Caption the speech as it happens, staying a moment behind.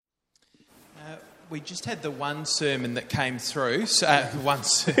We just had the one sermon that came through. It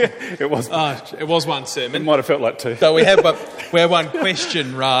was. It was one sermon. It might have felt like two. So we have one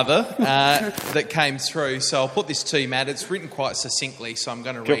question, rather, that came through. So I'll put this to you, Matt. It's written quite succinctly, so I'm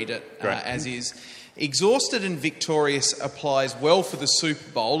going to read it as is. Exhausted and victorious applies well for the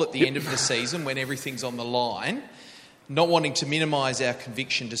Super Bowl at the end of the season when everything's on the line. Not wanting to minimise our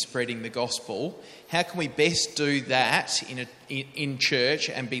conviction to spreading the gospel, how can we best do that in church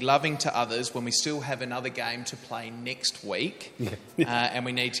and be loving to others when we still have another game to play next week and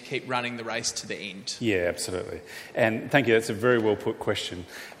we need to keep running the race to the end? Yeah, absolutely. And thank you. That's a very well put question.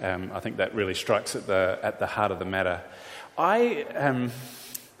 I think that really strikes at the heart of the matter.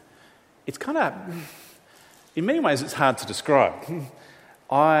 It's kind of, in many ways, it's hard to describe.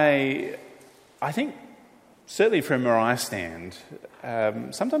 I think, certainly from where I stand,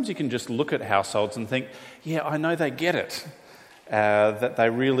 sometimes you can just look at households and think, yeah, I know they get it, that they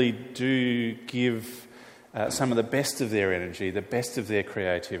really do give some of the best of their energy, the best of their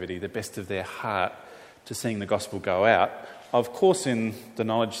creativity, the best of their heart to seeing the gospel go out. Of course, in the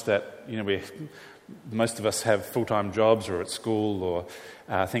knowledge that most of us have full-time jobs or at school or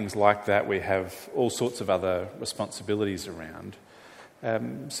things like that, we have all sorts of other responsibilities around.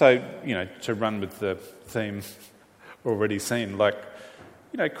 So, to run with the theme already seen,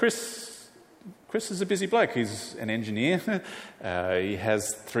 Chris is a busy bloke. He's an engineer. He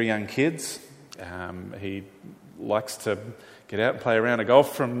has 3 young kids. He likes to get out and play around a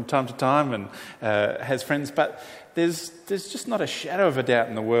golf from time to time and has friends. But there's just not a shadow of a doubt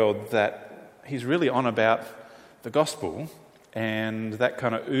in the world that he's really on about the gospel. And that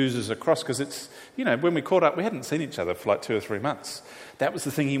kind of oozes across because it's, when we caught up, we hadn't seen each other for 2 or 3 months. That was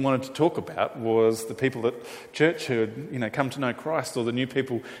the thing he wanted to talk about, was the people at church who had, come to know Christ, or the new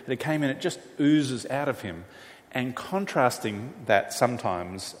people that came in. It just oozes out of him. And contrasting that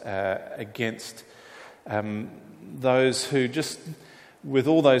sometimes against those who just, with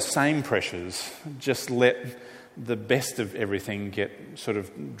all those same pressures, just let the best of everything get sort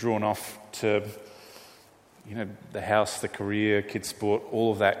of drawn off to the house, the career, kids' sport,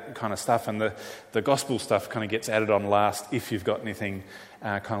 all of that kind of stuff. And the gospel stuff kind of gets added on last if you've got anything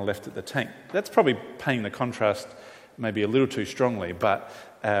kind of left at the tank. That's probably painting the contrast maybe a little too strongly, but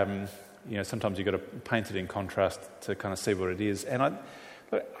sometimes you've got to paint it in contrast to kind of see what it is. And I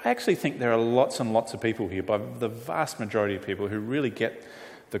actually think there are lots and lots of people here, by the vast majority of people, who really get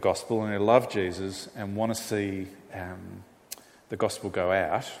the gospel and who love Jesus and want to see the gospel go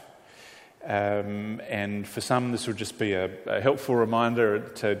out. And for some, this will just be a helpful reminder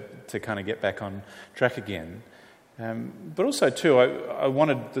to kind of get back on track again. But also, too, I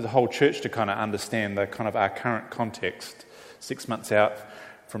wanted the whole church to kind of understand the kind of our current context, 6 months out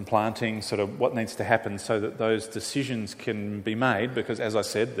from planting, sort of what needs to happen so that those decisions can be made, because, as I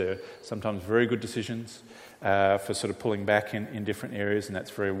said, they're sometimes very good decisions for sort of pulling back in different areas, and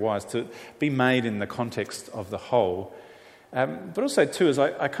that's very wise, to be made in the context of the whole. But also, too, as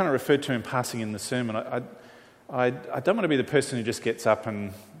I kind of referred to in passing in the sermon, I don't want to be the person who just gets up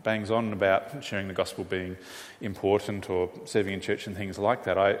and bangs on about sharing the gospel being important or serving in church and things like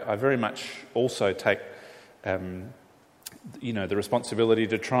that. I very much also take, the responsibility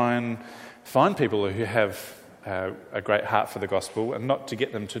to try and find people who have a great heart for the gospel, and not to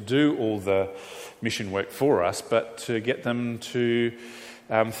get them to do all the mission work for us, but to get them to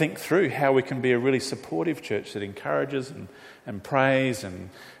think through how we can be a really supportive church that encourages and prays and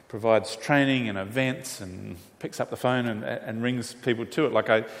provides training and events and picks up the phone and rings people to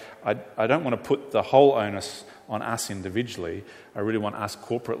it. I don't want to put the whole onus on us individually. I really want us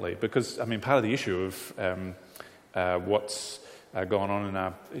corporately, because part of the issue of what's going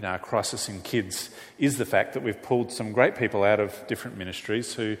on in our crisis in kids is the fact that we've pulled some great people out of different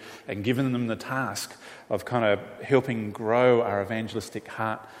ministries and given them the task of kind of helping grow our evangelistic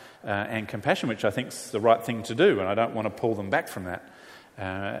heart and compassion, which I think is the right thing to do, and I don't want to pull them back from that.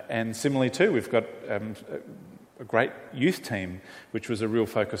 And similarly too, we've got a great youth team, which was a real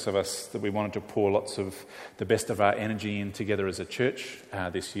focus of us, that we wanted to pour lots of the best of our energy in together as a church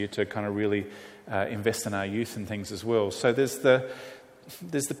this year to kind of really invest in our youth and things as well. So there's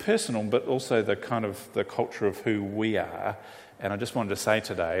the personal, but also the kind of the culture of who we are. And I just wanted to say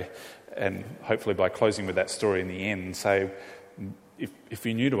today, and hopefully by closing with that story in the end, say, if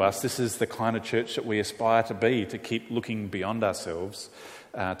you're new to us, this is the kind of church that we aspire to be, to keep looking beyond ourselves,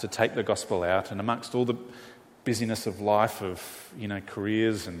 to take the gospel out, and amongst all the busyness of life, of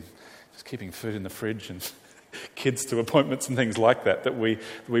careers and just keeping food in the fridge and kids to appointments and things like that, that we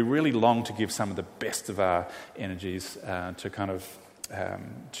really long to give some of the best of our energies to kind of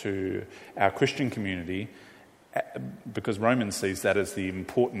to our Christian community, because Romans sees that as the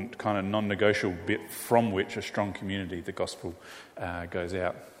important kind of non-negotiable bit from which a strong community, the gospel, goes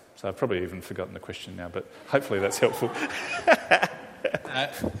out. So I've probably even forgotten the question now, but hopefully that's helpful.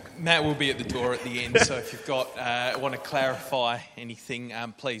 Matt will be at the door at the end, so if you've got want to clarify anything,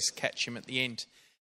 please catch him at the end.